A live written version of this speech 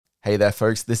Hey there,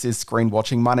 folks. This is Screen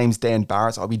Watching. My name's Dan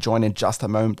Barrett. I'll be joined in just a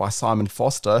moment by Simon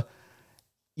Foster.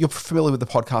 You're familiar with the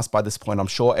podcast by this point. I'm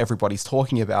sure everybody's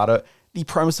talking about it. The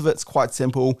premise of it's quite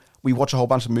simple. We watch a whole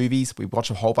bunch of movies. We watch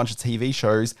a whole bunch of TV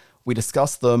shows. We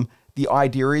discuss them. The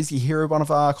idea is you hear one of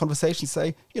our conversations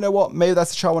say, you know what, maybe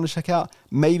that's a show I want to check out.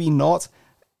 Maybe not.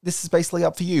 This is basically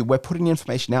up for you. We're putting the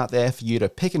information out there for you to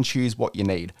pick and choose what you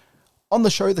need. On the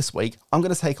show this week, I'm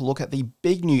going to take a look at the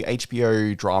big new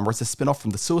HBO drama. It's a spin-off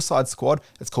from The Suicide Squad.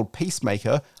 It's called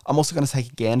Peacemaker. I'm also going to take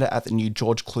a gander at the new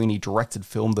George Clooney directed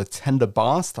film, The Tender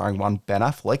Bar, starring one Ben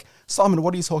Affleck. Simon,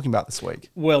 what are you talking about this week?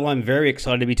 Well, I'm very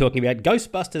excited to be talking about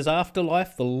Ghostbusters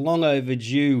Afterlife, the long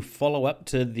overdue follow-up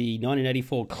to the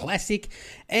 1984 classic,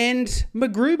 and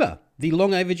MacGruber, the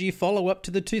long overdue follow-up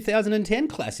to the 2010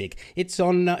 classic. It's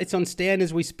on stand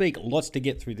as we speak. Lots to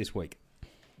get through this week.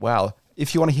 Wow.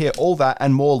 If you want to hear all that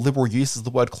and more liberal uses of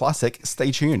the word classic,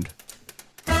 stay tuned.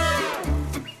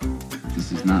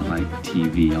 This is not like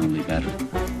TV, only better.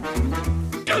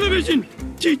 Television!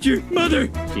 Teacher!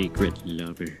 Mother! Secret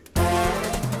lover.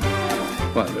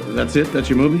 What, that's it? That's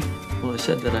your movie? Well, I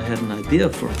said that I had an idea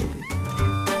for a movie.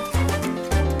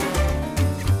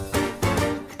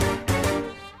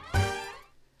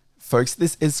 Folks,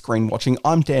 this is Screen Watching.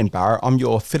 I'm Dan Barrett. I'm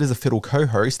your Fit as a Fiddle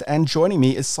co-host, and joining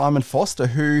me is Simon Foster,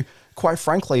 who, quite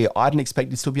frankly, I didn't expect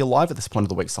you to still be alive at this point of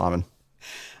the week, Simon.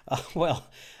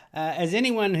 As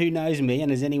anyone who knows me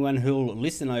and as anyone who'll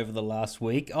listen over the last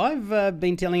week, I've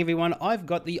been telling everyone I've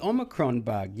got the Omicron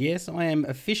bug. Yes, I am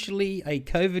officially a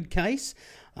COVID case.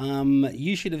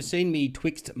 You should have seen me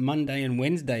twixt Monday and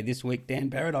Wednesday this week, Dan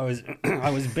Barrett. I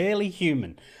was barely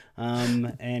human.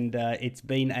 And it's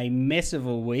been a mess of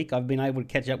a week. I've been able to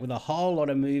catch up with a whole lot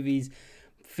of movies,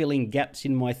 filling gaps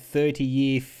in my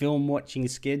 30-year film watching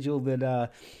schedule that,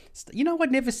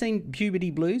 I'd never seen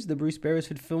Puberty Blues, the Bruce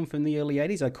Beresford film from the early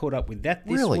 80s. I caught up with that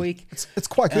this week. It's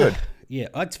quite good. Yeah,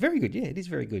 it's very good. Yeah, it is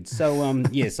very good. So,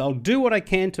 yes, I'll do what I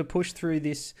can to push through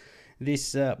this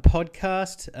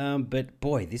podcast. But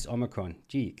boy, this Omicron,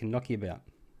 gee, it can knock you about.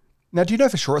 Now, do you know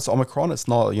for sure it's Omicron? It's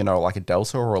not, like a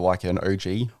Delta or like an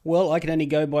OG? Well, I can only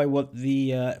go by what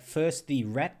the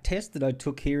rat test that I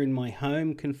took here in my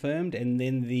home confirmed, and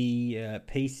then the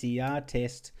PCR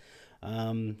test,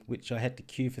 which I had to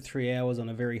queue for 3 hours on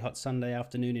a very hot Sunday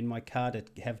afternoon in my car to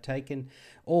have taken,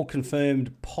 all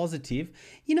confirmed positive.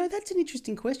 That's an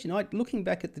interesting question. Looking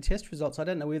back at the test results, I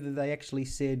don't know whether they actually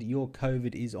said your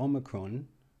COVID is Omicron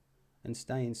and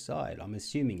stay inside. I'm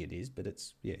assuming it is, but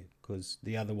it's, because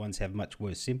the other ones have much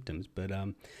worse symptoms. But,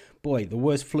 boy, the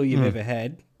worst flu you've ever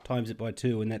had, times it by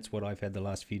 2, and that's what I've had the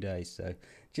last few days. So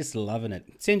just loving it.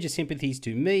 Send your sympathies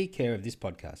to me, care of this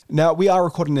podcast. Now, we are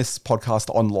recording this podcast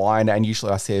online, and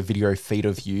usually I see a video feed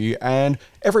of you, and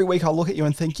every week I look at you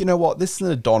and think, you know what, this is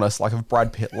an Adonis, like of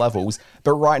Brad Pitt levels,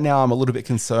 but right now I'm a little bit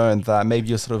concerned that maybe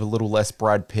you're sort of a little less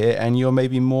Brad Pitt, and you're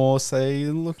maybe more, say,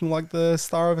 looking like the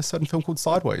star of a certain film called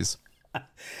Sideways.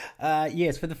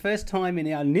 Yes, for the first time in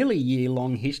our nearly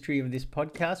year-long history of this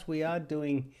podcast, we are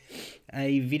doing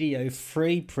a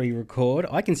video-free pre-record.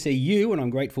 I can see you, and I'm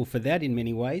grateful for that in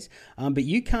many ways, but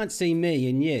you can't see me.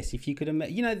 And yes, if you could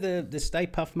imagine, the Stay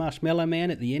Puft Marshmallow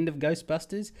Man at the end of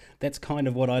Ghostbusters, that's kind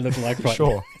of what I look like right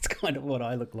now. It's kind of what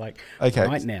I look like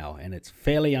right now, and it's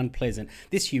fairly unpleasant.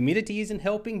 This humidity isn't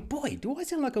helping. Boy, do I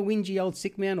sound like a whingy old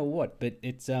sick man or what? But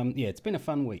it's it's been a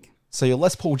fun week. So you're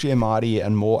less Paul Giamatti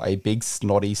and more a big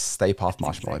snotty Stay Puft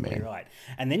Marshmallow Man. Right.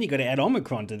 And then you got to add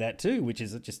Omicron to that too, which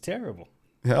is just terrible.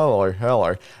 Hello.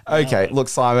 Okay, look,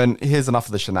 Simon, here's enough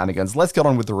of the shenanigans. Let's get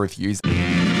on with the reviews.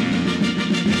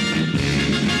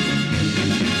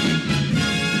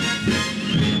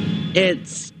 It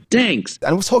stinks.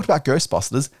 And we've talked about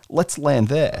Ghostbusters. Let's land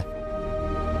there.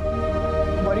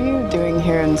 What are you doing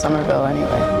here in Somerville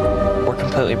anyway? We're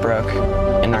completely broke,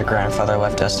 and our grandfather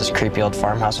left us this creepy old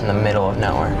farmhouse in the middle of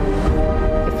nowhere.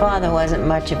 Your father wasn't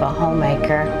much of a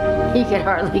homemaker. He could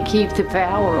hardly keep the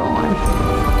power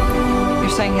on. You're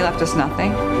saying he left us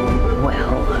nothing?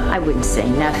 Well, I wouldn't say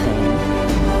nothing.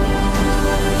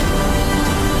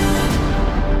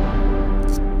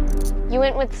 You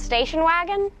went with the station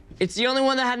wagon? It's the only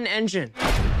one that had an engine.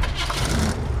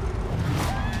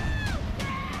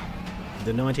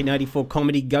 The 1984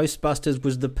 comedy Ghostbusters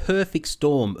was the perfect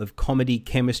storm of comedy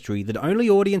chemistry that only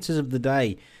audiences of the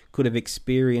day could have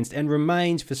experienced, and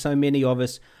remains for so many of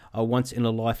us a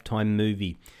once-in-a-lifetime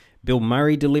movie. Bill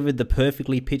Murray delivered the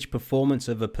perfectly pitched performance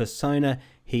of a persona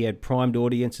he had primed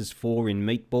audiences for in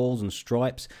Meatballs and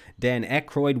Stripes. Dan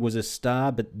Aykroyd was a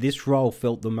star, but this role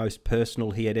felt the most personal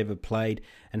he had ever played,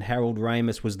 and Harold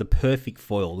Ramis was the perfect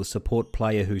foil, the support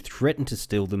player who threatened to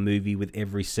steal the movie with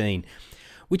every scene.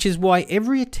 which is why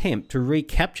every attempt to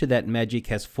recapture that magic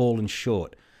has fallen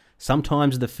short.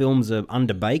 Sometimes the films are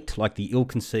underbaked, like the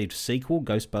ill-conceived sequel,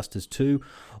 Ghostbusters 2,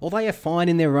 or they are fine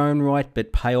in their own right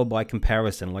but pale by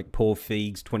comparison, like Paul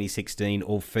Feig's 2016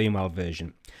 all-female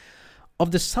version.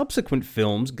 Of the subsequent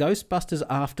films, Ghostbusters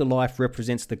Afterlife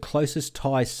represents the closest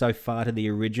tie so far to the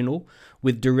original,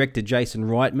 with director Jason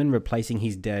Reitman replacing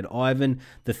his dad Ivan.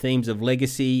 The themes of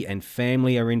legacy and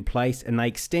family are in place, and they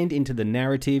extend into the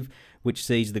narrative, which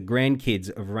sees the grandkids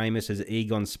of Ramis as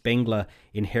Egon Spengler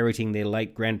inheriting their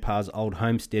late grandpa's old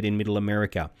homestead in Middle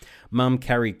America. Mum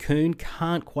Carrie Coon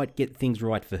can't quite get things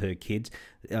right for her kids.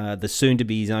 The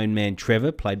soon-to-be his own man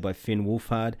Trevor, played by Finn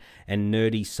Wolfhard, and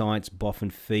nerdy science boffin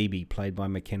Phoebe, played by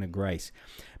McKenna Grace.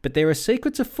 But there are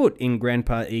secrets afoot in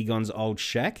Grandpa Egon's old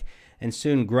shack, and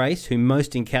soon Grace, who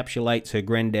most encapsulates her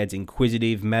granddad's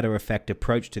inquisitive, matter-of-fact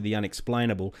approach to the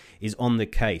unexplainable, is on the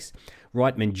case.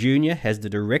 Reitman Jr. has the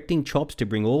directing chops to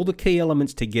bring all the key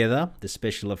elements together, the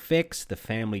special effects, the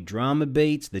family drama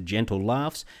beats, the gentle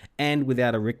laughs, and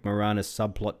without a Rick Moranis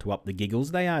subplot to up the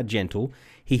giggles, they are gentle.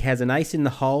 He has an ace in the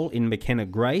hole in McKenna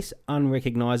Grace,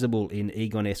 unrecognisable in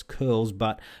Egon-esque curls,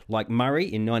 but like Murray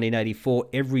in 1984,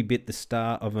 every bit the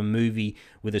star of a movie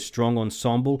with a strong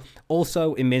ensemble.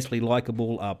 Also immensely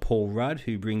likeable are Paul Rudd,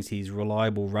 who brings his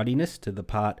reliable ruddiness to the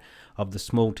part of the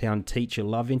small-town teacher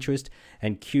love interest,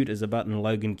 and cute as a button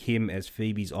Logan Kim as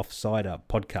Phoebe's Offsider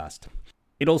podcast.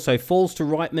 It also falls to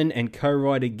Reitman and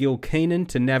co-writer Gil Keenan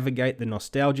to navigate the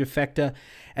nostalgia factor,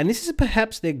 and this is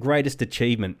perhaps their greatest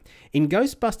achievement. In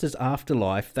Ghostbusters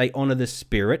Afterlife, they honour the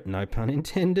spirit, no pun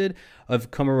intended,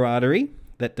 of camaraderie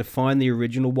that defined the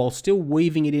original while still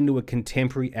weaving it into a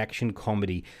contemporary action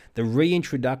comedy. The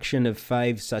reintroduction of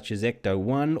faves such as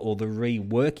Ecto-1 or the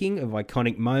reworking of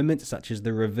iconic moments such as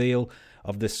the reveal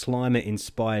of the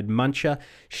Slimer-inspired Muncher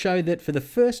show that for the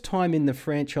first time in the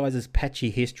franchise's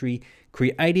patchy history,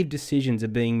 creative decisions are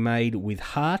being made with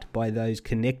heart by those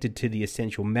connected to the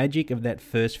essential magic of that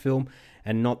first film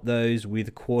and not those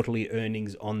with quarterly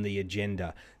earnings on the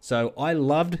agenda. So I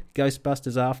loved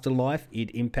Ghostbusters Afterlife. It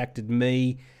impacted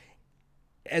me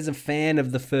as a fan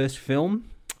of the first film,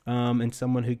 and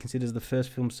someone who considers the first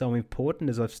film so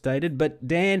important, as I've stated. But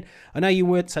Dan, I know you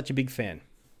weren't such a big fan.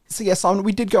 So yes, Simon,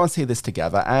 we did go and see this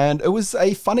together, and it was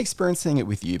a fun experience seeing it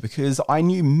with you because I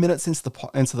knew minutes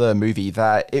into the movie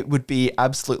that it would be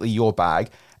absolutely your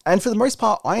bag, and for the most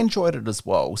part, I enjoyed it as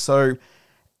well. So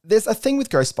there's a thing with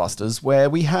Ghostbusters where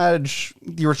we had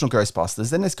the original Ghostbusters,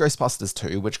 then there's Ghostbusters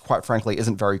 2, which quite frankly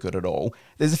isn't very good at all.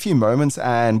 There's a few moments,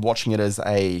 and watching it as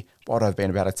I've been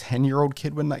about a 10-year-old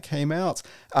kid when that came out,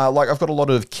 I've got a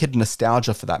lot of kid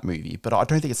nostalgia for that movie, but I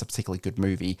don't think it's a particularly good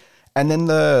movie. And then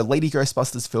the Lady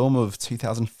Ghostbusters film of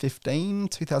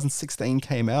 2016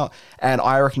 came out, and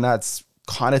I reckon that's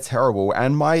kind of terrible.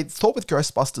 And my thought with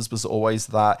Ghostbusters was always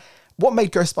that what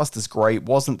made Ghostbusters great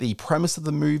wasn't the premise of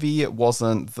the movie, it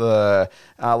wasn't the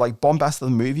bombast of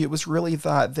the movie, it was really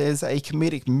that there's a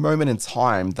comedic moment in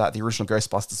time that the original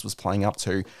Ghostbusters was playing up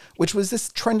to, which was this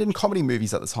trend in comedy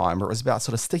movies at the time, where it was about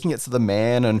sort of sticking it to the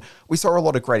man, and we saw a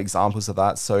lot of great examples of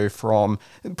that, so from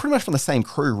pretty much from the same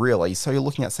crew, really. So you're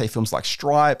looking at, say, films like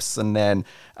Stripes, and then,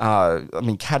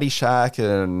 Caddyshack,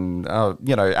 and,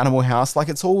 Animal House,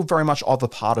 it's all very much of a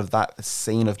part of that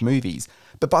scene of movies.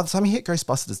 But by the time you hit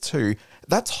Ghostbusters 2,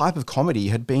 that type of comedy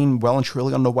had been well and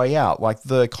truly on the way out.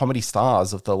 The comedy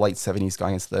stars of the late 70s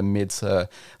going into the mid to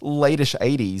late-ish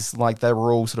 80s, they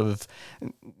were all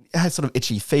had sort of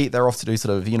itchy feet. They're off to do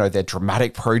their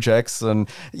dramatic projects. And,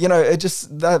 it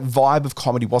just, that vibe of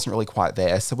comedy wasn't really quite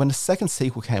there. So when the second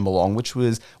sequel came along, which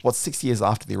was, 6 years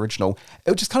after the original,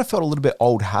 it just kind of felt a little bit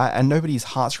old hat, and nobody's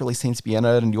hearts really seemed to be in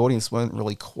it, and the audience weren't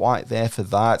really quite there for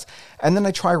that. And then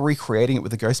they try recreating it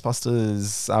with the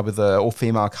Ghostbusters, with the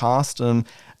all-female cast, and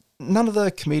none of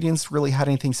the comedians really had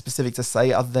anything specific to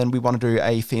say other than we want to do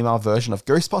a female version of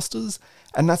Ghostbusters,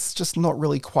 and that's just not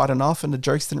really quite enough, and the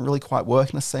jokes didn't really quite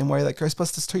work in the same way that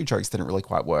Ghostbusters 2 jokes didn't really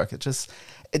quite work. It just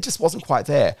wasn't quite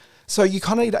there. So you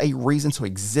kind of need a reason to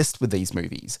exist with these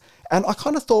movies. And I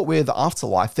kind of thought with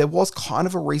Afterlife, there was kind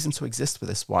of a reason to exist with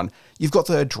this one. You've got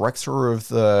the director of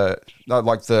the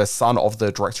son of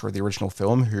the director of the original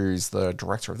film, who's the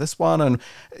director of this one, and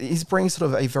he's bringing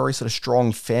sort of a very sort of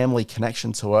strong family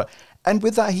connection to it. And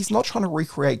with that, he's not trying to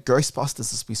recreate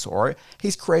Ghostbusters as we saw it.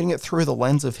 He's creating it through the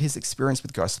lens of his experience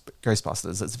with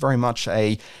Ghostbusters. It's very much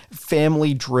a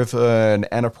family-driven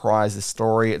enterprise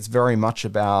story. It's very much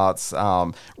about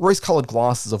rose-colored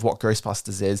glasses of what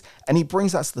Ghostbusters is, and he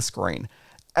brings that to the screen.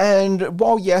 And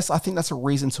while, yes, I think that's a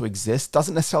reason to exist,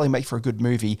 doesn't necessarily make for a good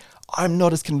movie, I'm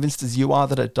not as convinced as you are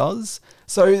that it does.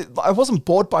 So I wasn't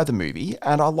bored by the movie,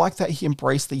 and I like that he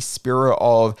embraced the spirit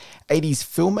of 80s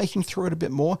filmmaking through it a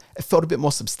bit more. It felt a bit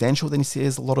more substantial than you see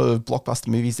as a lot of blockbuster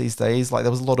movies these days. Like,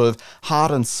 there was a lot of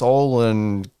heart and soul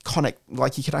and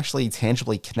like you could actually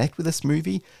tangibly connect with this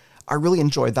movie. I really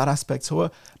enjoyed that aspect to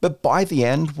it. But by the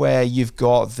end, where you've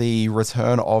got the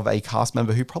return of a cast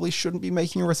member who probably shouldn't be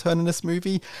making a return in this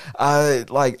movie, I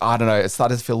don't know, it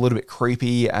started to feel a little bit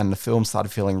creepy, and the film started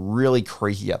feeling really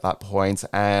creaky at that point,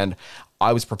 and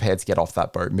I was prepared to get off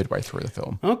that boat midway through the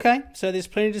film. Okay, so there's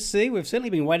plenty to see. We've certainly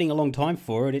been waiting a long time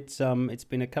for it. It's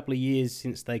been a couple of years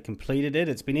since they completed it.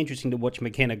 It's been interesting to watch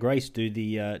McKenna Grace do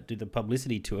the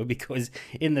publicity tour, because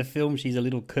in the film she's a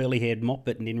little curly-haired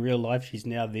moppet, and in real life she's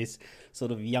now this sort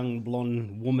of young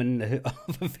blonde woman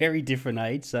of a very different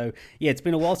age. So yeah, it's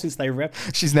been a while since they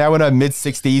wrapped. She's now in her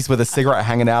mid-60s with a cigarette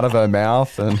hanging out of her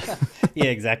mouth, and yeah,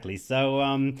 exactly. So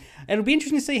it'll be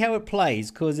interesting to see how it plays,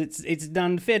 because it's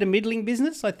done fair to middling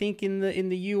business, I think, in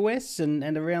the US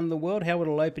and around the world. How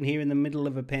it'll open here in the middle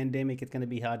of a pandemic, it's going to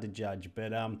be hard to judge,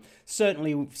 but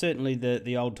certainly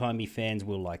the old-timey fans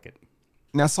will like it.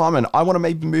 Now, Simon, I want to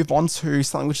maybe move on to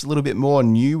something which is a little bit more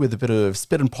new with a bit of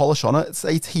spit and polish on it. It's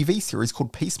a TV series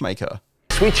called Peacemaker.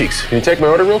 Sweet Cheeks, can you take my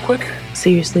order real quick?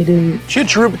 Seriously, dude. She had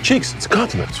cherubic cheeks. It's a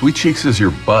compliment. Sweet Cheeks is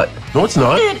your butt. No, it's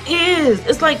not. It is.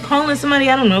 It's like calling somebody,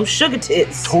 I don't know, sugar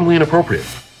tits. Totally inappropriate.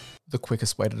 The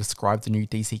quickest way to describe the new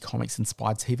DC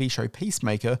Comics-inspired TV show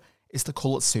Peacemaker is to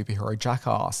call it superhero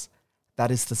jackass.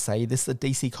 That is to say, this is a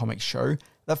DC Comics show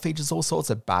that features all sorts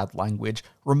of bad language,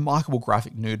 remarkable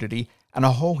graphic nudity, and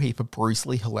a whole heap of Bruce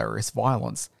Lee hilarious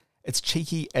violence. It's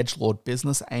cheeky, edgelord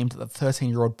business aimed at the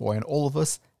 13-year-old boy in all of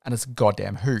us, and it's a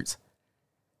goddamn hoot.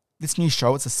 This new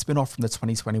show is a spin-off from the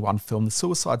 2021 film The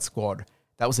Suicide Squad.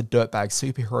 That was a dirtbag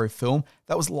superhero film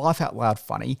that was laugh-out-loud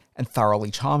funny and thoroughly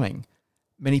charming.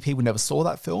 Many people never saw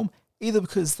that film, either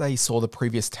because they saw the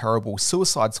previous terrible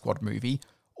Suicide Squad movie,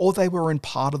 or they were in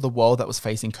part of the world that was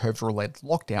facing COVID-related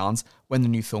lockdowns when the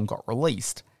new film got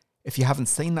released. If you haven't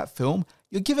seen that film,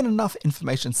 you're given enough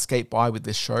information to skate by with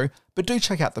this show, but do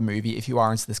check out the movie if you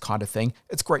are into this kind of thing.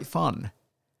 It's great fun.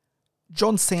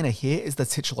 John Cena here is the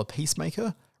titular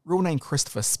Peacemaker. Real name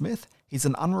Christopher Smith. He's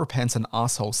an unrepentant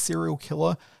arsehole serial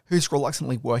killer who's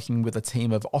reluctantly working with a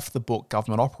team of off-the-book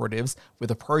government operatives with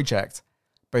a project.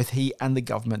 Both he and the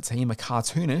government team are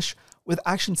cartoonish, with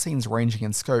action scenes ranging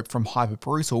in scope from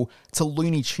hyper-brutal to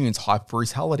Looney Tunes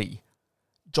hyper-brutality.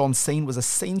 John Cena was a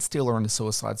scene stealer in the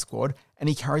Suicide Squad, and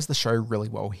he carries the show really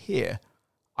well here.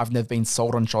 I've never been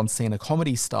sold on John Cena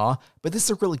comedy star, but this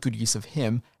is a really good use of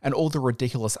him and all the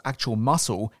ridiculous actual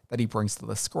muscle that he brings to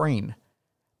the screen.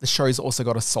 The show's also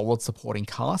got a solid supporting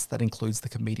cast that includes the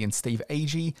comedian Steve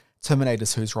Agee, Terminator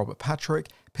 2's Robert Patrick,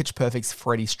 Pitch Perfect's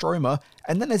Freddie Stromer,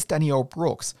 and then there's Danielle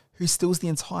Brooks, who steals the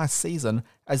entire season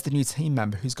as the new team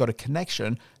member who's got a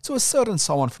connection to a certain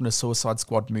someone from the Suicide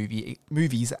Squad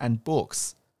movies and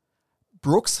books.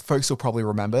 Brooks, folks will probably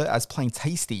remember as playing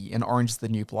Tasty in Orange is the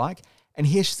New Black, and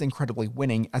here she's incredibly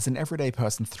winning as an everyday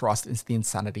person thrust into the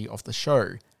insanity of the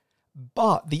show.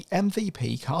 But the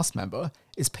MVP cast member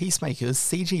is Peacemaker's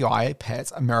CGI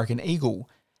pet American Eagle,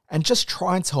 and just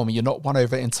try and tell me you're not won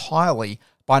over entirely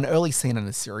by an early scene in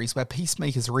the series where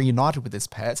Peacemaker's reunited with his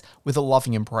pet with a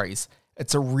loving embrace.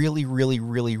 It's a really, really,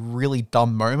 really, really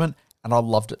dumb moment, and I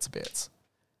loved it to bits.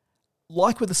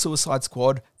 Like with the Suicide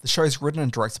Squad, the show is written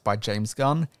and directed by James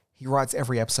Gunn. He writes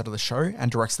every episode of the show and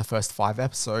directs the first 5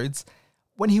 episodes.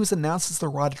 When he was announced as the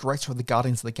writer-director of the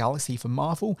Guardians of the Galaxy for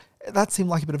Marvel, that seemed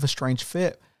like a bit of a strange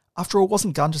fit. After all,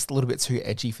 wasn't Gunn just a little bit too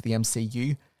edgy for the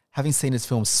MCU? Having seen his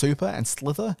films Super and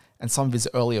Slither, and some of his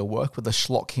earlier work with the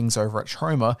Schlock Kings over at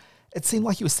Troma, it seemed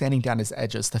like he was sanding down his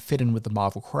edges to fit in with the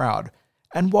Marvel crowd.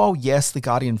 And while yes, the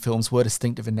Guardian films were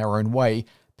distinctive in their own way,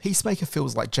 Peacemaker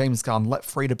feels like James Gunn let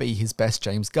free to be his best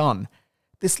James Gunn.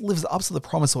 This lives up to the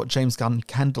promise of what James Gunn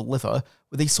can deliver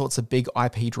with these sorts of big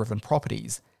IP-driven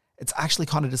properties. It's actually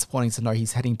kind of disappointing to know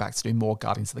he's heading back to do more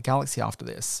Guardians of the Galaxy after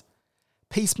this.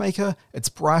 Peacemaker, it's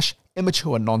brash,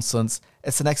 immature nonsense,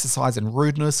 it's an exercise in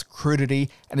rudeness,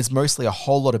 crudity, and is mostly a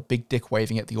whole lot of big dick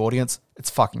waving at the audience. It's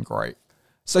fucking great.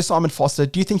 So Simon Foster,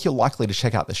 do you think you're likely to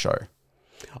check out the show?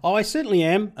 Oh, I certainly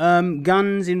am.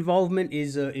 Gunn's involvement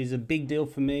is a big deal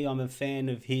for me. I'm a fan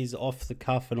of his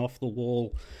off-the-cuff and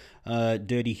off-the-wall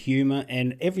dirty humour,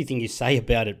 and everything you say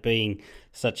about it being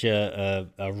such a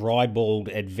ribald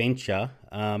adventure,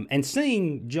 and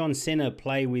seeing John Cena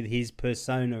play with his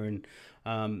persona and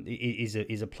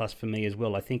is a plus for me as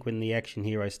well. I think when the action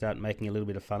heroes start making a little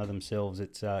bit of fun of themselves,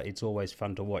 it's always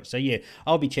fun to watch. So yeah,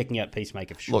 I'll be checking out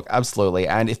Peacemaker for sure. Look, absolutely.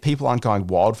 And if people aren't going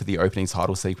wild for the opening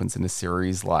title sequence in this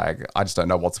series, like, I just don't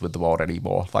know what's with the world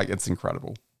anymore. Like, it's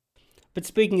incredible. But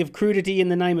speaking of crudity in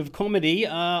the name of comedy,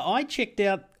 I checked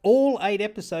out all 8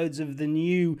 episodes of the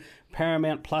new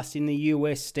Paramount Plus in the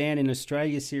US, Stan in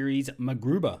Australia series,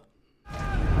 MacGruber.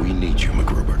 We need you,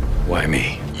 MacGruber. Why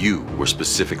me? You were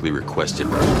specifically requested.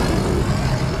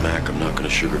 Mac, I'm not going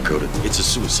to sugarcoat it. It's a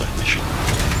suicide mission.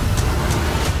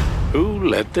 Who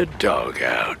let the dog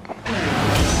out?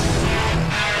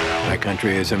 My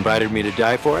country has invited me to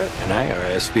die for it, and I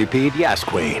RSVP'd Yas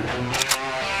Queen.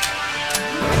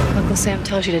 Uncle Sam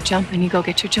tells you to jump, and you go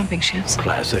get your jumping shoes.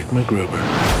 Classic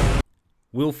MacGruber.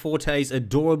 Will Forte's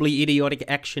adorably idiotic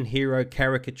action hero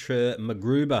caricature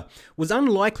MacGruber was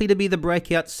unlikely to be the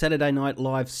breakout Saturday Night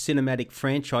Live cinematic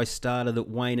franchise starter that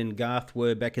Wayne and Garth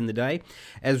were back in the day,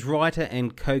 as writer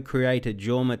and co-creator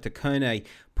Jorma Taccone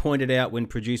pointed out when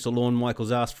producer Lorne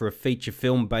Michaels asked for a feature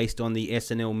film based on the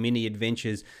SNL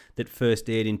mini-adventures that first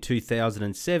aired in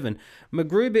 2007.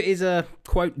 MacGruber is a,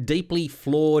 quote, deeply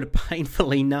flawed,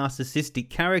 painfully narcissistic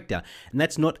character, and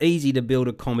that's not easy to build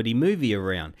a comedy movie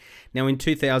around. Now, in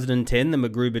 2010, the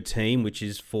MacGruber team, which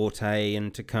is Forte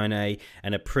and Taccone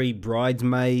and a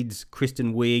pre-Bridesmaids,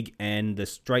 Kristen Wiig, and the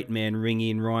straight man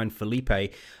ring-in Ryan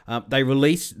Felipe, they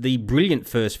released the brilliant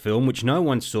first film, which no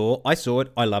one saw. I saw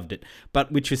it, I loved it,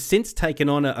 but which has since taken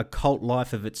on a cult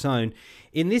life of its own.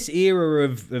 In this era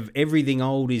of everything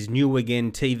old is new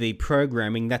again TV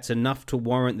programming, that's enough to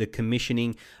warrant the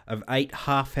commissioning of 8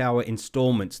 half-hour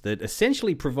installments that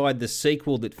essentially provide the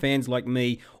sequel that fans like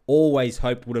me always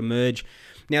hoped would emerge.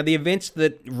 Now, the events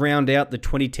that round out the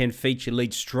 2010 feature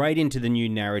lead straight into the new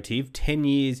narrative. 10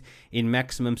 years in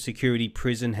maximum security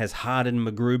prison has hardened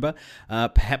MacGruber,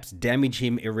 perhaps damaged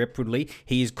him irreparably.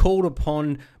 He is called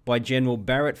upon by General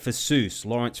Barrett Fasus,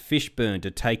 Lawrence Fishburne,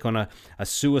 to take on a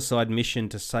suicide mission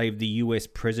to save the US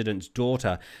president's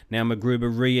daughter. Now,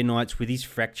 MacGruber reunites with his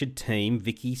fractured team,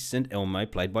 Vicky St. Elmo,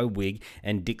 played by Wiig,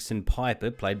 and Dixon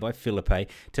Piper, played by Philippe,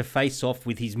 to face off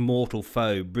with his mortal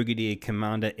foe, Brigadier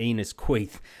Commander Enos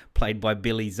Queeth, played by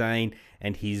Billy Zane,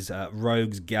 and his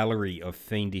rogues gallery of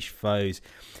fiendish foes.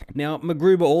 Now,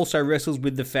 MacGruber also wrestles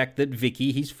with the fact that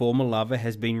Vicky, his former lover,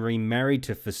 has been remarried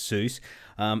to Fasus.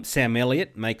 Sam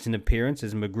Elliott makes an appearance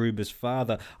as MacGruber's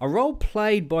father, a role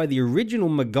played by the original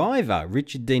MacGyver,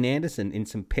 Richard Dean Anderson, in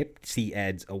some Pepsi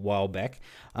ads a while back.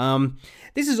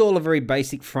 This is all a very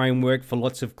basic framework for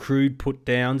lots of crude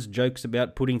put-downs, jokes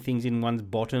about putting things in one's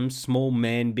bottom, small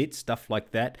man bits, stuff like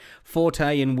that.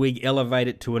 Forte and Wiig elevate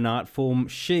it to an art form.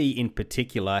 She, in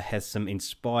particular, has some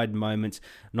inspired moments,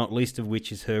 not least of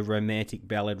which is her romantic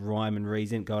ballad, Rhyme and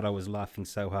Reason. God, I was laughing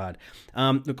so hard.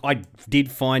 Look, I did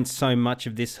find so much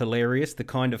of this hilarious, the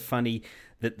kind of funny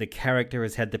that the character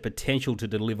has had the potential to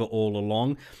deliver all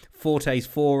along. Forte's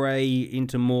foray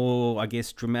into more, I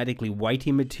guess, dramatically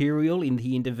weighty material in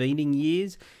the intervening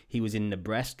years. He was in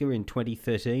Nebraska in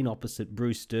 2013 opposite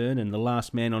Bruce Dern, and the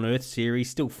Last Man on Earth series,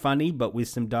 still funny but with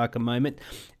some darker moment.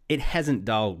 It hasn't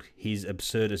dulled his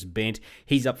absurdist bent.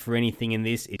 He's up for anything in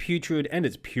this. It's putrid and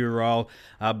it's puerile,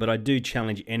 but I do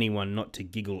challenge anyone not to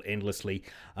giggle endlessly.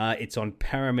 It's on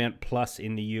Paramount Plus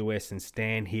in the US and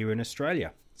Stan here in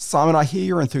Australia. Simon, I hear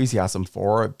your enthusiasm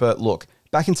for it, but look,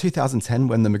 back in 2010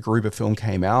 when the MacGruber film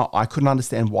came out, I couldn't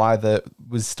understand why that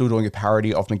was still doing a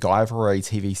parody of MacGyver, a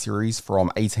TV series from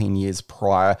 18 years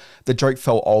prior. The joke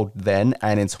felt old then,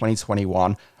 and in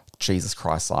 2021, Jesus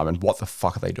Christ, Simon, what the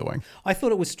fuck are they doing? I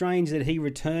thought it was strange that he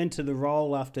returned to the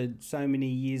role after so many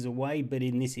years away, but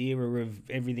in this era of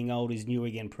everything old is new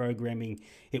again programming,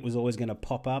 it was always going to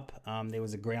pop up. There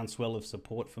was a groundswell of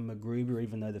support for MacGruber,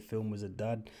 even though the film was a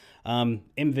dud.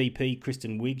 MVP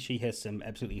Kristen Wiig, she has some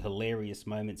absolutely hilarious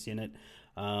moments in it.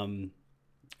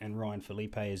 And Ryan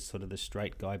Felipe is sort of the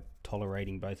straight guy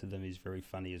tolerating both of them is very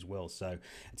funny as well. So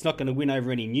it's not going to win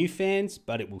over any new fans,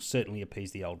 but it will certainly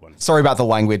appease the old ones. Sorry about the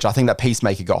language. I think that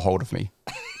Peacemaker got hold of me.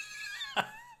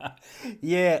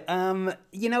 Yeah,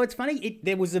 you know, it's funny.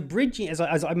 There was a bridging, as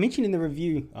I mentioned in the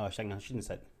review. Oh, I shouldn't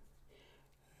say it.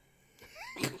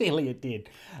 Clearly it did.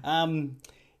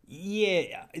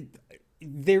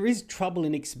 There is trouble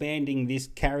in expanding this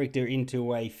character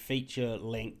into a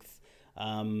feature-length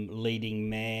leading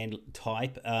man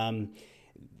type.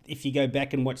 If you go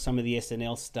back and watch some of the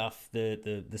SNL stuff,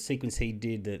 the sequence he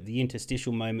did, the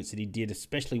interstitial moments that he did,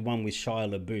 especially one with Shia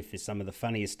LaBeouf, is some of the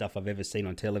funniest stuff I've ever seen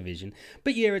on television.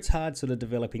 But yeah, it's hard sort of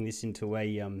developing this into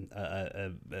a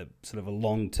sort of a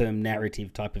long-term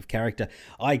narrative type of character.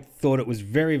 I thought it was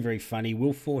very, very funny.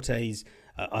 Will Forte's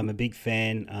I'm a big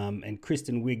fan. And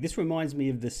Kristen Wiig, this reminds me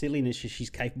of the silliness she's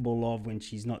capable of when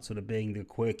she's not sort of being the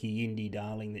quirky indie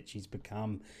darling that she's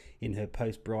become in her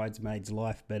post-Bridesmaids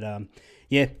life. But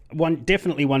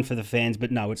definitely one for the fans,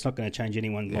 but no, it's not going to change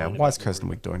anyone's mind. Yeah, why is Kristen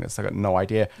Wiig doing this? I got no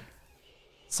idea.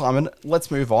 Simon,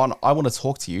 let's move on. I want to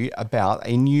talk to you about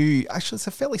it's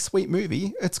a fairly sweet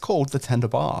movie. It's called The Tender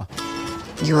Bar.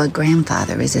 Your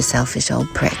grandfather is a selfish old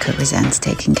prick who resents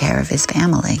taking care of his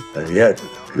family. And yet,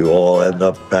 you all end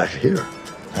up back here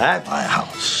at my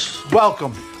house.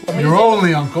 Welcome. Your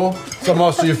only uncle, so I'm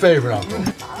also your favorite uncle,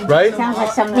 right? Sounds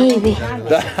like some movie.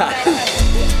 I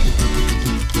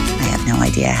have no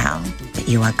idea how, but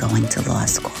you are going to law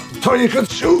school. So you can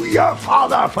sue your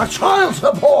father for child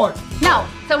support. No,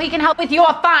 so he can help with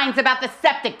your fines about the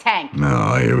septic tank.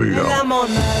 No, here we go.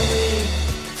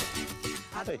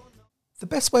 The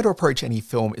best way to approach any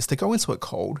film is to go into it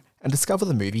cold and discover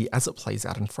the movie as it plays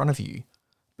out in front of you.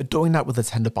 But doing that with The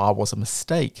Tender Bar was a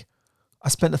mistake. I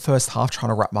spent the first half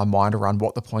trying to wrap my mind around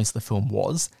what the point of the film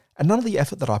was, and none of the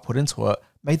effort that I put into it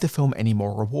made the film any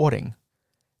more rewarding.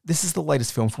 This is the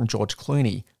latest film from George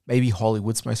Clooney, maybe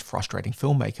Hollywood's most frustrating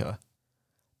filmmaker.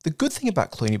 The good thing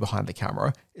about Clooney behind the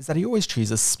camera is that he always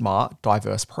chooses smart,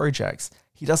 diverse projects.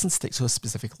 He doesn't stick to a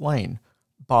specific lane.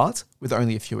 But, with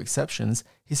only a few exceptions,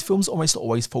 his films almost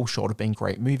always fall short of being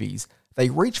great movies. They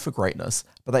reach for greatness,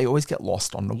 but they always get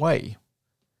lost on the way.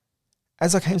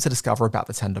 As I came to discover about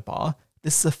The Tender Bar,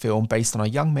 this is a film based on a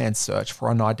young man's search for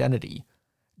an identity.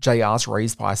 JR's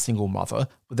raised by a single mother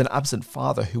with an absent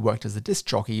father who worked as a disc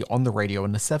jockey on the radio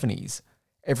in the 70s.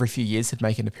 Every few years he'd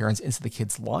make an appearance into the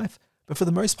kid's life, but for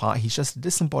the most part he's just a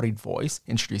disembodied voice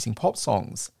introducing pop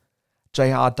songs.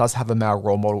 JR does have a male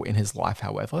role model in his life,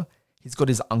 however. He's got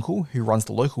his uncle who runs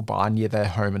the local bar near their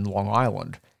home in Long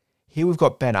Island. Here we've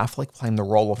got Ben Affleck playing the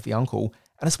role of the uncle,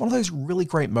 and it's one of those really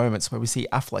great moments where we see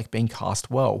Affleck being cast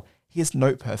well. He is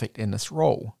note perfect in this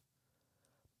role.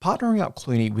 Partnering up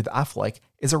Clooney with Affleck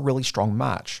is a really strong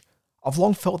match. I've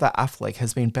long felt that Affleck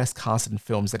has been best casted in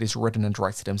films that he's written and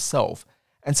directed himself,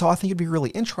 and so I think it'd be really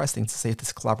interesting to see if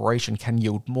this collaboration can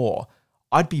yield more.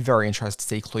 I'd be very interested to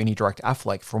see Clooney direct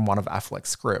Affleck from one of Affleck's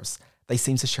scripts. They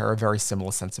seem to share a very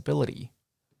similar sensibility.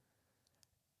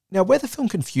 Now, where the film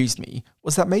confused me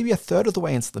was that maybe a third of the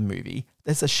way into the movie,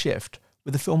 there's a shift,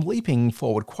 with the film leaping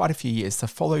forward quite a few years to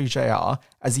follow JR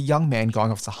as a young man going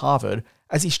off to Harvard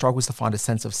as he struggles to find a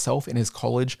sense of self in his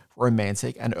college,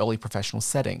 romantic, and early professional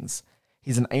settings.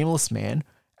 He's an aimless man,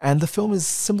 and the film is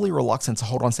similarly reluctant to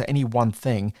hold on to any one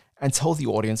thing and tell the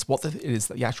audience what it is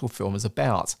that the actual film is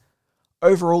about.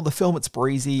 Overall, the film, it's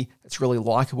breezy, it's really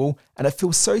likable, and it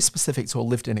feels so specific to a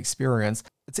lived-in experience,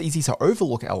 it's easy to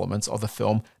overlook elements of the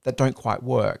film that don't quite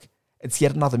work. It's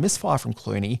yet another misfire from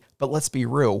Clooney, but let's be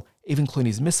real, even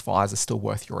Clooney's misfires are still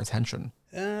worth your attention.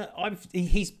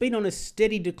 He's been on a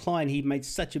steady decline. He made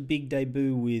such a big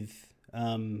debut with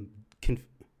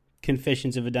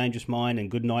Confessions of a Dangerous Mind and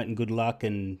Good Night and Good Luck,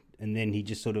 and then he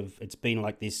just sort of, it's been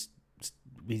like this,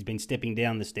 he's been stepping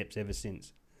down the steps ever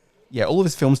since. Yeah, all of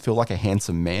his films feel like a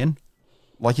handsome man.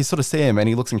 Like, you sort of see him and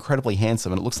he looks incredibly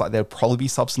handsome, and it looks like there'll probably be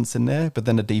substance in there, but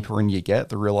then the deeper in you get,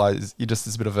 the realize you're just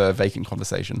this bit of a vacant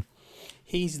conversation.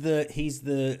 He's the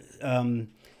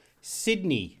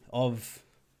Sydney of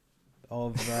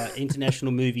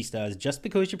international movie stars. Just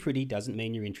because you're pretty doesn't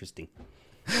mean you're interesting.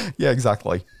 Yeah,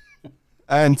 exactly.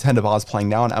 And Tender Bar's playing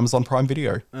now on Amazon Prime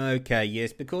Video. Okay,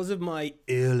 yes, because of my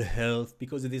ill health,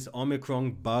 because of this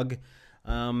Omicron bug,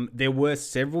 there were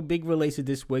several big releases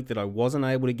this week that I wasn't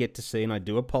able to get to see, and I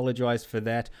do apologise for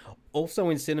that. Also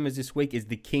in cinemas this week is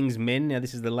The King's Men. Now,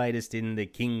 this is the latest in the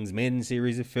King's Men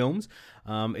series of films.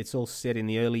 It's all set in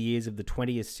the early years of the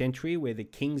 20th century, where the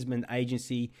Kingsman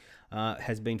Agency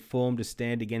has been formed to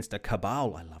stand against a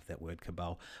cabal. I love that word,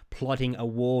 cabal. Plotting a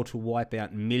war to wipe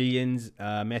out millions.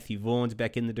 Matthew Vaughn's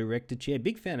back in the director chair.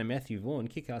 Big fan of Matthew Vaughn.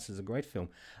 Kick-Ass is a great film.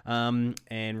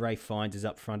 And Ray Fiennes is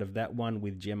up front of that one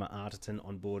with Gemma Arterton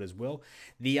on board as well.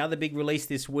 The other big release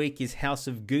this week is House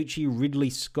of Gucci. Ridley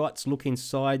Scott's look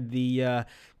inside the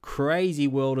crazy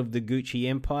world of the Gucci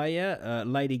empire.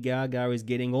 Lady Gaga is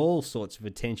getting all sorts of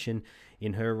attention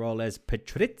in her role as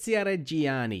Patrizia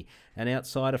Reggiani, an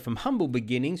outsider from humble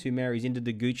beginnings who marries into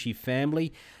the Gucci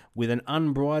family with an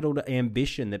unbridled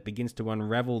ambition that begins to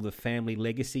unravel the family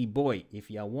legacy. Boy, if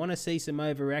you want to see some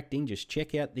overacting, just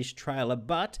check out this trailer.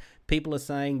 But people are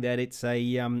saying that it's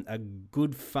a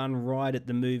good, fun ride at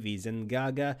the movies. And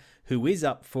Gaga, who is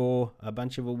up for a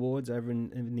bunch of awards over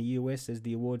in the US as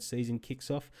the awards season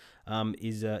kicks off,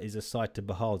 is a sight to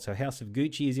behold. So House of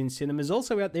Gucci is in cinemas.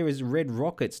 Also out there is Red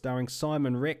Rocket, starring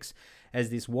Simon Rex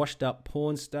as this washed-up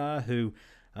porn star who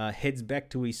heads back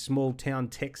to his small-town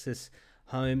Texas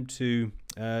home to...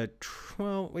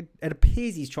 well, it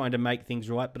appears he's trying to make things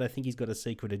right, but I think he's got a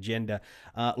secret agenda.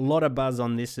 A lot of buzz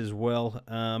on this as well.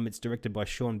 It's directed by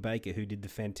Sean Baker, who did the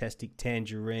fantastic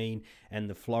Tangerine and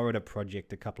the Florida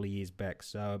Project a couple of years back,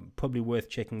 so probably worth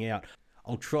checking out.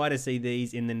 I'll try to see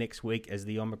these in the next week as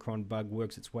the Omicron bug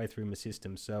works its way through my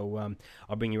system, so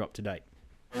I'll bring you up to date.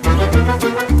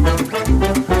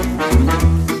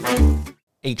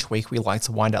 Each week, we like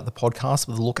to wind out the podcast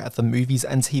with a look at the movies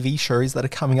and TV shows that are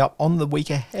coming up on the week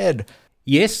ahead.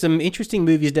 Yes, some interesting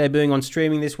movies debuting on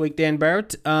streaming this week, Dan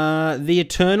Barrett. The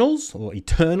Eternals,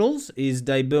 is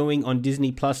debuting on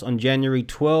Disney Plus on January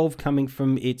 12, coming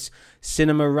from its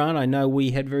cinema run. I know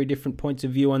we had very different points of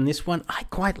view on this one. I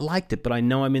quite liked it, but I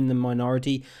know I'm in the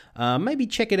minority. Maybe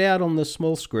check it out on the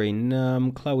small screen.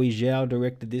 Chloe Zhao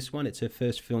directed this one. It's her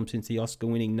first film since the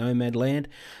Oscar-winning Nomadland.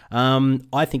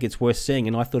 I think it's worth seeing,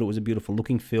 and I thought it was a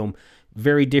beautiful-looking film.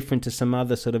 Very different to some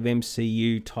other sort of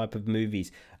MCU type of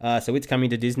movies. So it's coming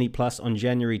to Disney Plus on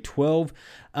January 12.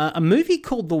 A movie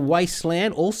called The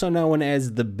Wasteland, also known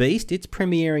as The Beast. It's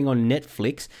premiering on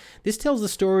Netflix. This tells the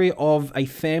story of a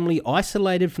family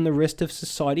isolated from the rest of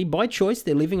society. By choice,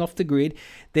 they're living off the grid.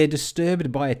 They're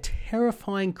disturbed by a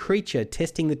terrifying creature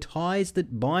testing the ties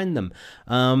that bind them.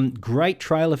 Great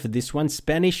trailer for this one.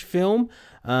 Spanish film.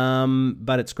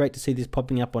 But it's great to see this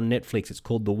popping up on Netflix. It's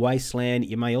called The Wasteland.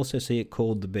 You may also see it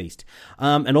called The Beast.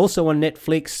 And also on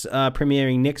Netflix,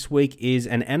 premiering next week, is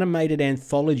an animated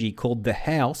anthology called The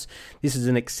House. This is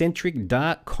an eccentric,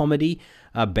 dark comedy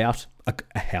about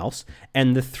a house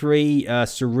and the three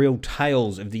surreal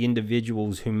tales of the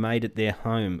individuals who made it their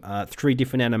home. 3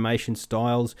 different animation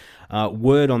styles.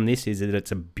 Word on this is that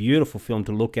it's a beautiful film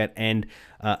to look at and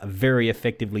very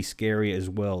effectively scary as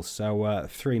well. So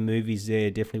 3 movies there,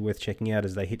 definitely worth checking out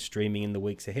as they hit streaming in the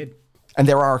weeks ahead. And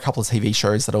there are a couple of TV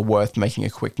shows that are worth making a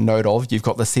quick note of. You've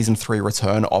got the season 3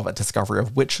 return of A Discovery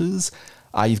of Witches.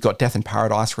 You've got Death in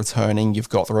Paradise returning. You've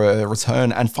got the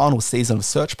return and final season of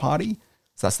Search Party.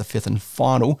 So that's the 5th and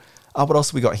final. What else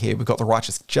have we got here? We've got The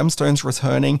Righteous Gemstones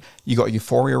returning. You got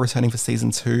Euphoria returning for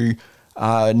season 2.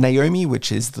 Naomi,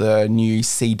 which is the new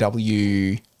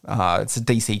CW, it's a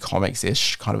DC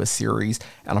Comics-ish kind of a series,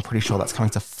 and I'm pretty sure that's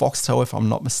coming to Foxtel if I'm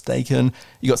not mistaken.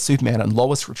 You got Superman and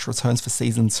Lois, which returns for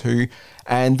season 2.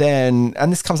 And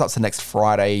this comes up to next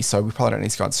Friday, so we probably don't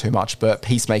need to go into too much, but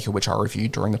Peacemaker, which I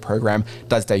reviewed during the program,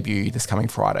 does debut this coming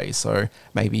Friday, so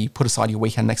maybe put aside your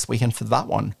weekend next weekend for that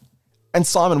one. And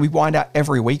Simon, we wind out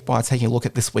every week by taking a look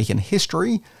at this week in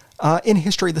history. In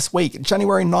history this week,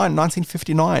 January 9,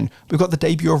 1959, we've got the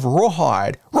debut of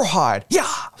Rawhide,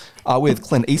 yeah! With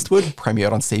Clint Eastwood,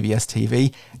 premiered on CBS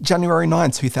TV. January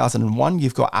 9, 2001,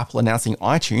 you've got Apple announcing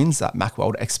iTunes at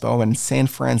Macworld Expo in San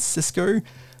Francisco.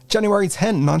 January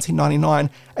 10, 1999,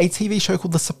 a TV show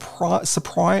called The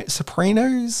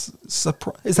Sopranos?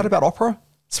 Is that about opera?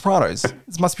 Sopranos.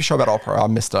 This must be a show about opera. I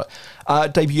missed it.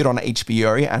 Debuted on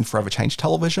HBO and Forever Change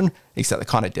Television, except it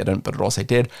kind of didn't, but it also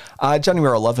did.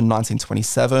 January 11,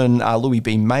 1927, Louis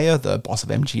B. Mayer, the boss of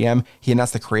MGM, he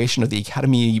announced the creation of the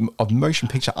Academy of Motion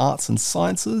Picture Arts and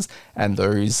Sciences, and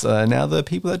those are now the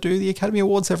people that do the Academy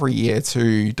Awards every year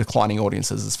to declining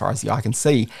audiences as far as the eye can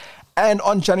see. And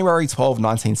on January 12,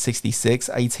 1966,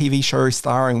 a TV show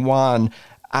starring one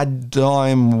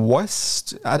Adam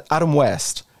West.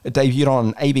 It debuted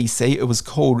on ABC. It was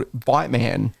called Bite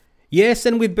Man. Yes,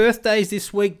 and with birthdays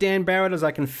this week, Dan Barrett, as I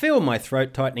can feel my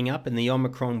throat tightening up and the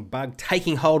Omicron bug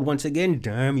taking hold once again.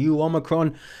 Damn you,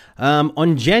 Omicron.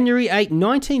 On January 8,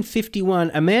 1951,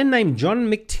 a man named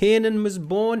John McTiernan was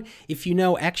born. If you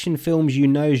know action films, you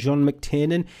know John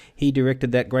McTiernan. He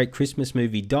directed that great Christmas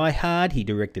movie Die Hard. He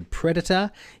directed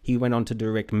Predator. He went on to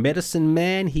direct Medicine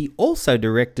Man. He also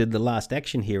directed The Last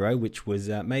Action Hero, which was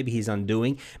maybe his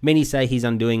undoing. Many say his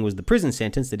undoing was the prison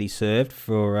sentence that he served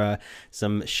for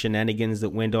some shenanigans that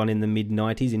went on in the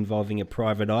mid-90s involving a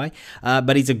private eye.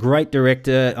 But he's a great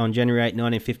director. On January 8,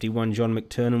 1951, John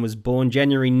McTiernan was born.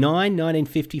 January 9,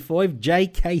 1955,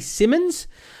 J.K. Simmons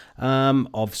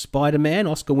of Spider-Man,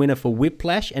 Oscar winner for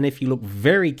Whiplash. And if you look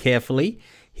very carefully,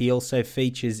 he also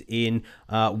features in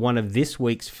one of this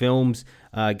week's films,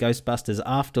 Ghostbusters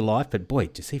Afterlife. But boy,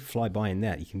 does he fly by in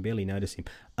that. You can barely notice him.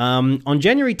 On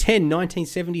January 10,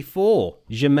 1974,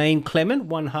 Jermaine Clement,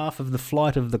 one half of the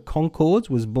Flight of the Conchords,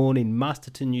 was born in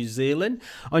Masterton, New Zealand.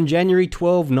 On January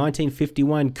 12,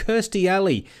 1951, Kirstie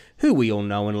Alley, who we all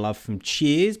know and love from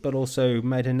Cheers, but also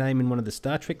made her name in one of the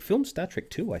Star Trek films, Star Trek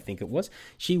 2, I think it was.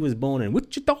 She was born in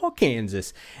Wichita,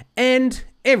 Kansas. And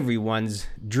everyone's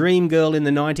dream girl in the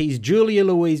 90s, Julia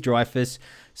Louis-Dreyfus,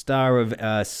 star of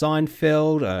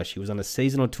Seinfeld. She was on a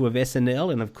season or two of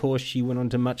SNL, and of course she went on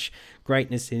to much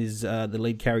greatness as the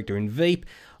lead character in Veep.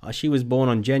 She was born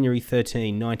on January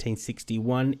 13,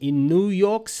 1961 in New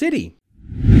York City.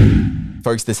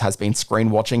 Folks, this has been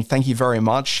Screen Watching. Thank you very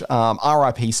much.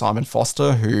 RIP Simon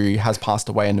Foster, who has passed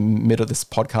away in the middle of this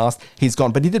podcast. He's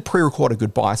gone, but he did pre-record a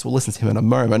goodbye, so we'll listen to him in a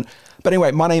moment. But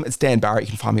anyway, my name is Dan Barrett. You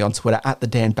can find me on Twitter at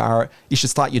 @TheDanBarrett. You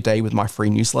should start your day with my free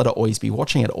newsletter, Always Be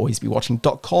Watching, at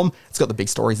alwaysbewatching.com. It's got the big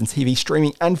stories in TV,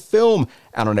 streaming, and film.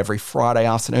 And on every Friday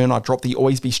afternoon, I drop the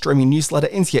Always Be Streaming newsletter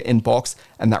into your inbox,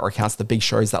 and that recounts the big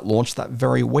shows that launched that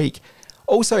very week.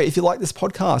 Also, if you like this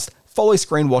podcast, follow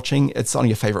Screen Watching. It's on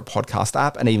your favorite podcast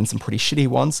app and even some pretty shitty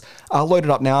ones. Load it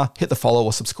up now, hit the follow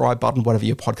or subscribe button, whatever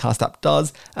your podcast app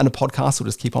does, and the podcast will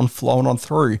just keep on flowing on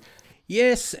through.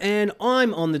 Yes, and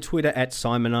I'm on the Twitter at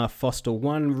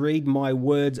SimonRFoster1. Read my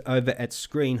words over at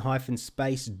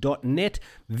screen-space.net.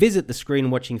 Visit the Screen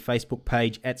Watching Facebook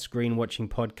page at Screen Watching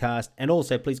Podcast. And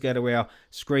also, please go to our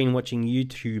Screen Watching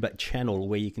YouTube channel,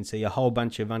 where you can see a whole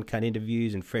bunch of uncut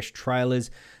interviews and fresh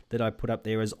trailers that I put up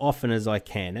there as often as I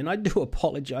can. And I do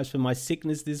apologize for my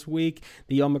sickness this week.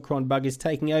 The Omicron bug is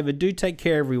taking over. Do take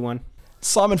care, everyone.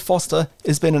 Simon Foster,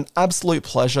 it's been an absolute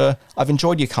pleasure. I've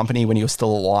enjoyed your company when you were still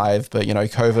alive, but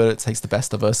COVID, it takes the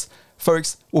best of us.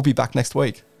 Folks, we'll be back next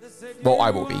week. Well,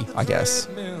 I will be, I guess.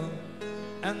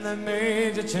 And they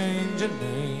made you change your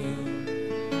name.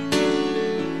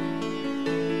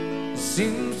 It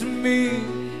seems to me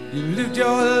you lived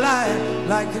your life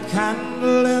like a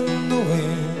candle in the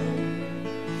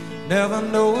wind, never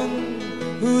knowing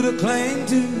who to cling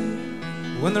to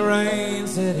when the rain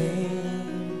set in.